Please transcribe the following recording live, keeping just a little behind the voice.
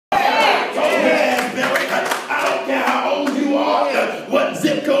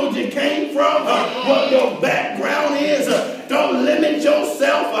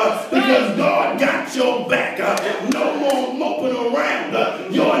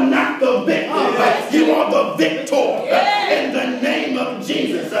the victim. You are the victor. In the name of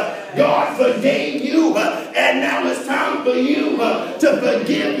Jesus. God forgave you, and now it's time for you to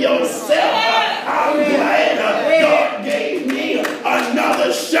forgive yourself. I'm glad God gave me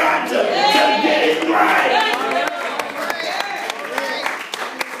another shot to get it right.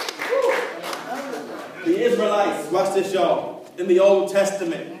 The Israelites, watch this y'all, in the Old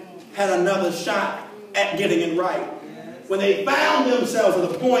Testament had another shot at getting it right. When they found themselves at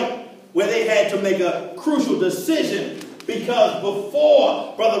the point where they had to make a crucial decision, because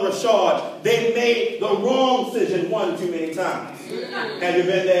before, Brother Rashard, they made the wrong decision one too many times. Have you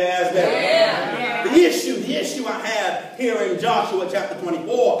been there as that? The issue I have here in Joshua chapter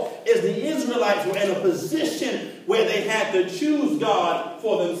 24 is the Israelites were in a position where they had to choose God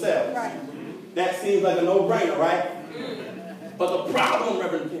for themselves. That seems like a no-brainer, right? But the problem,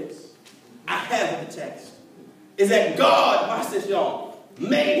 Reverend Pitts, I have the text, is that God, watch this y'all,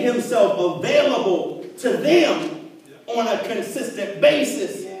 made himself available to them on a consistent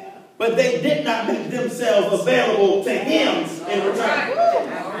basis, but they did not make themselves available to him in return.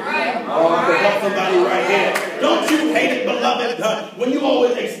 Oh, I could help somebody right here. Don't you hate it, beloved, when you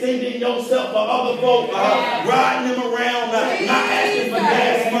always extending yourself for other folk, riding them around, not asking for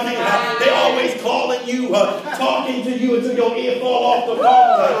gas money, they always calling you, talking to you until your ear fall off the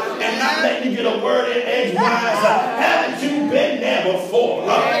phone, and not letting you get a word in edgewise. Haven't you been there before?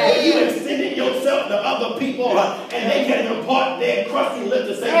 When you extended yourself to other people, and they can impart their crusty lips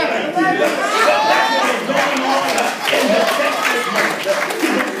to say thank you. That's what is going on in the Texas movement.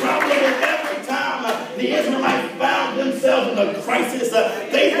 The problem is every time the Israelites found themselves in a crisis,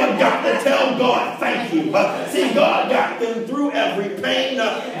 they forgot to tell God thank you. See, God got them through every pain.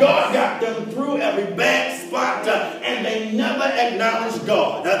 God got them through every bad spot, and they never acknowledged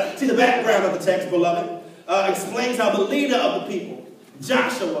God. See, the background of the text, beloved, explains how the leader of the people,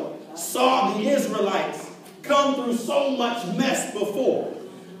 Joshua, saw the Israelites come through so much mess before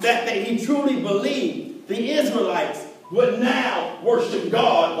that he truly believed the Israelites would now worship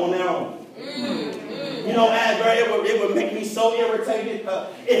God on their own. You know, it would make me so irritated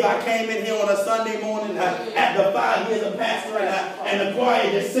if I came in here on a Sunday morning after 5 years of pastoring and the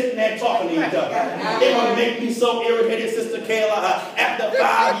choir just sitting there talking to each other. It would make me so irritated, Sister Kayla, after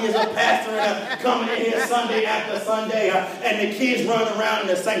 5 years of pastoring, coming in here Sunday after Sunday, and the kids running around in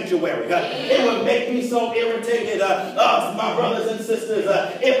the sanctuary. It would make me so irritated, my brothers and sisters,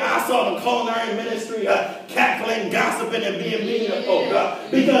 if I saw the culinary ministry cackling, gossiping, and being mean to folk.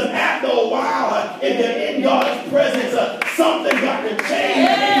 Because after a while, if you're in God's presence, something got to change.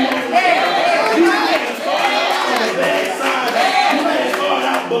 You may start out on the bad side, you may start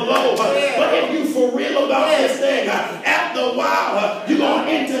out below, but if you for real about this thing, after a while, you're going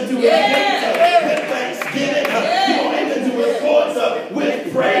to enter into his gates with thanksgiving. You're going to enter into his courts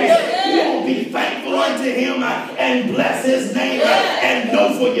with praise. You're going to be thankful unto him and bless his name and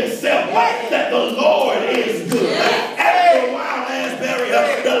know for yourself that the Lord is good. After a while,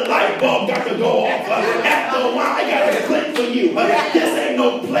 the light bulb got to go off. After a while, I got to click for you. This ain't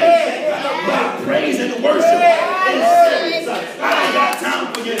no place but praise and worship and service. I ain't got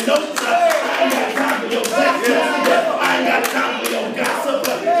time for your notes. I ain't got time for your text messages. I ain't got time for your gossip.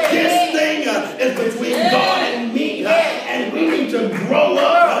 This thing is between God and me, and we need to grow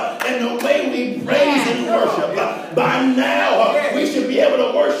up in the way we praise and worship. By now, we should be able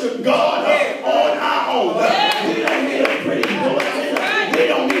to worship God on our own. We don't need a pretty bulletin. We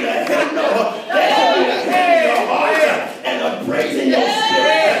don't need a hymnal. There should be a hymn in your heart and a praise in your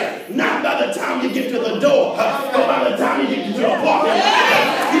spirit. Not by the time you get to the door, but by the time you get to the parking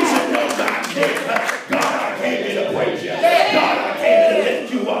lot. You should know God's there. God, I came here to praise you. God, I came here to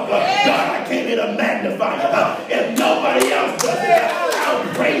lift you up. God, I came here to magnify you. If nobody else does it, I'll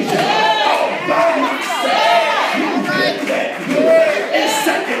praise you all by myself. You think that good. It's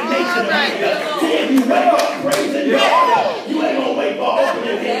second nature to me. See, if you wake up praising God, you ain't gonna wait for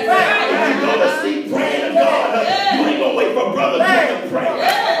opening hands. If you go to sleep praying to God, you ain't gonna wait for Brother God to pray.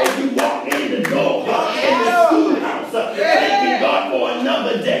 If you walk in the door, in the schoolhouse, thanking God for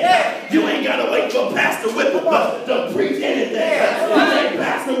another day, you ain't gotta wait for Pastor Whipple to preach anything. You ain't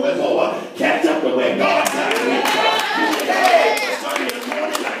Pastor Whipple, catch up to where God got you. You ain't gotta wait for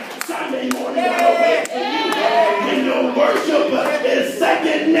Sunday morning, gotta wait for you. When your worship is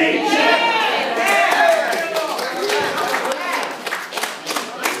second nature.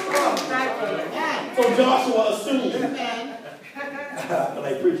 So Joshua assumed,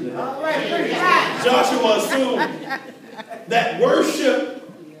 Joshua assumed that worship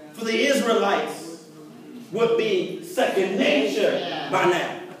for the Israelites would be second nature by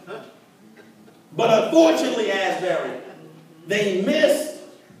now. But unfortunately, Asbury, they missed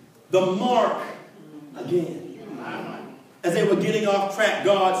the mark again. As they were getting off track,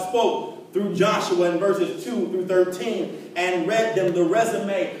 God spoke through Joshua in verses 2 through 13 and read them the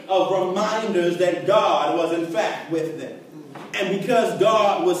resume of reminders that God was in fact with them. And because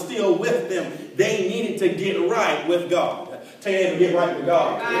God was still with them, they needed to get right with God. Tell you to get right with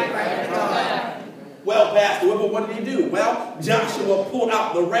God. Well, Pastor, what did he do? Well, Joshua pulled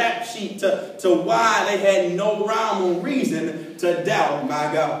out the rap sheet to why they had no rhyme or reason to doubt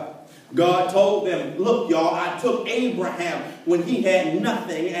my God. God told them, look, y'all, I took Abraham when he had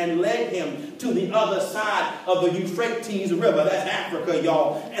nothing and led him to the other side of the Euphrates River. That's Africa,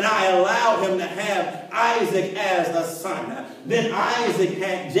 y'all. And I allowed him to have Isaac as a son. Then Isaac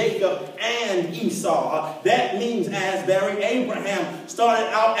had Jacob and Esau. That means Asbury, Abraham started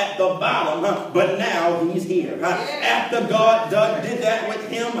out at the bottom, but now he's here. After God did that with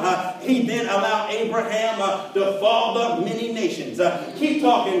him, he then allowed Abraham to father many nations. Keep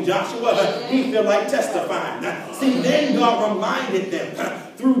talking, Joshua. He feel like testifying. See, then God reminded them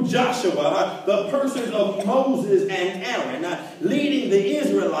through Joshua, the persons of Moses and Aaron, leading the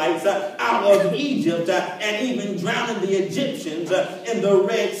Israelites out of Egypt and even drowning the Egyptians in the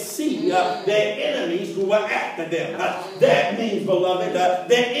Red Sea, their enemies who were after them. That means, beloved, their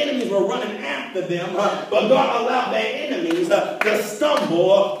enemies were running after them, but God allowed their enemies to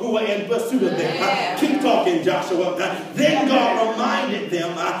stumble who were in pursuit of them. Keep talking, Joshua. Then God reminded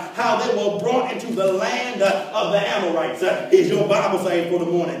them how they were brought into the land of the Amorites. Is your Bible saying for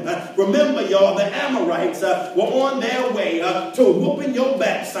the morning? Remember, y'all, the Amorites were on their way to whooping your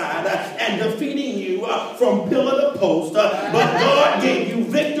backside and defeating you from pillar to post, but God gave you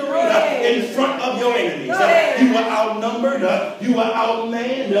victory in front of your enemies. You were outnumbered, you were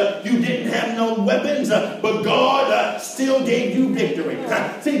outmanned, you didn't have no weapons, but God still gave you victory.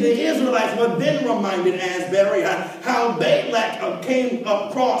 See, the Israelites were then reminded, Asbury, how Balak came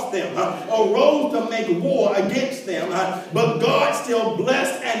across them, arose to make war against them, but God still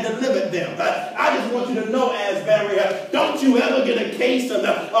blessed and delivered them. I just want you to know, Asbury, don't you ever get a case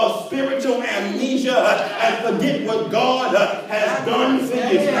of spiritual amnesia and forget what God has done for you.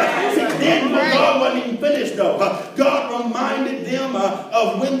 See, then when God wasn't even finished, though, God reminded them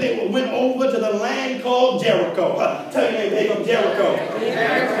of when they went over to the land called Jericho. Tell your neighbor from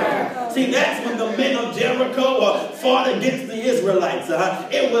Jericho. See, that's when the men of Jericho fought against the Israelites.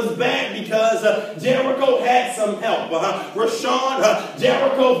 It was bad because Jericho had some help. Rashawn,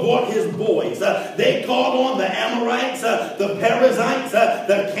 Jericho brought his boys. They called on the Amorites, the Perizzites,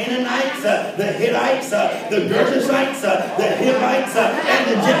 the Canaanites, the Hittites, the Girgashites, the Hivites,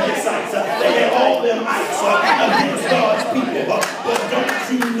 and the Jebusites. They had all them ites against God's people. But don't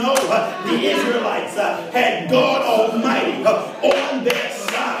you know, the Israelites had God Almighty on their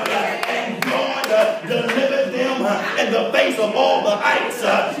side, and God delivered them in the face of all the ites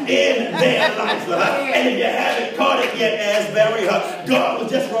in their life. And if you haven't caught it yet, Asbury, God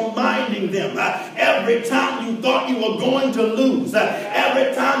was just reminding them every time you thought you were going to lose,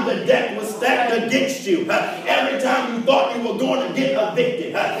 every time the deck was stacked against you, every time you thought you were going to get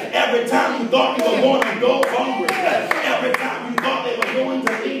evicted, every time you thought you were going to go hungry, every time you thought they were going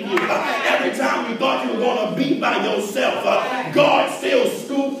to leave you, every time you thought you were going to be by yourself, God still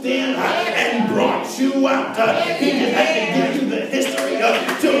scooped in and brought you out. He just had to give you the history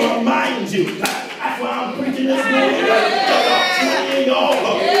to remind you. That's why I'm preaching this morning. About 20 of y'all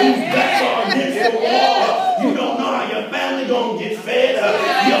whose backs are against the wall. You don't know how your family going to get fed.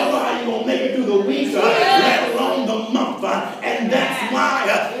 You don't know how you're going to make it through the week, let alone the month. And that's why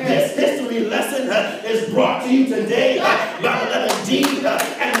this history lesson is brought to you today by the letter D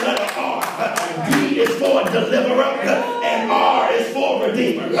and the letter R. D is for deliverer and R is for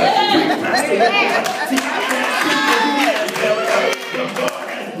redeemer. God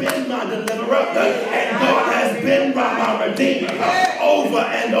has been my deliverer and God has been my redeemer over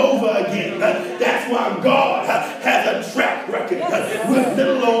and over again. That's why God has a track record with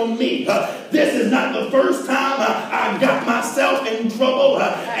little on me. This is not the first time I got myself in trouble,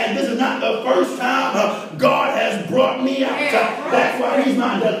 and this is not the first time God has brought me out. That's why he's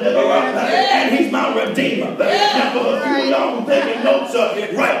my deliverer and he's my redeemer. Now for a few of y'all who taking notes,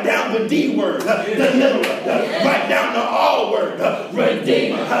 write down the D word, deliverer. Write down the R word,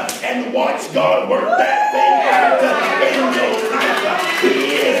 redeemer. And watch God work that thing out in your life. He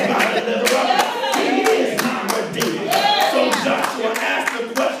is my deliverer. He is my redeemer. So Joshua asked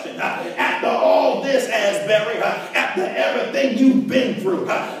the question, after all this, Asbury, after everything you've been through,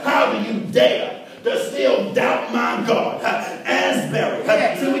 how do you dare to still doubt my God? Asbury,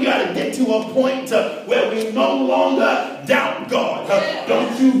 see, we got to get to to a point where we no longer doubt God.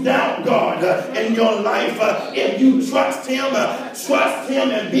 Don't you doubt God in your life. If you trust him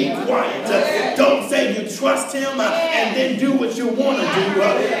and be quiet. Don't say you trust him and then do what you want to do.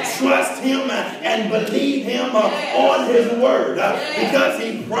 Trust him and believe him on his word, because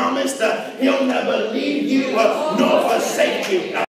he promised he'll never leave you nor forsake you.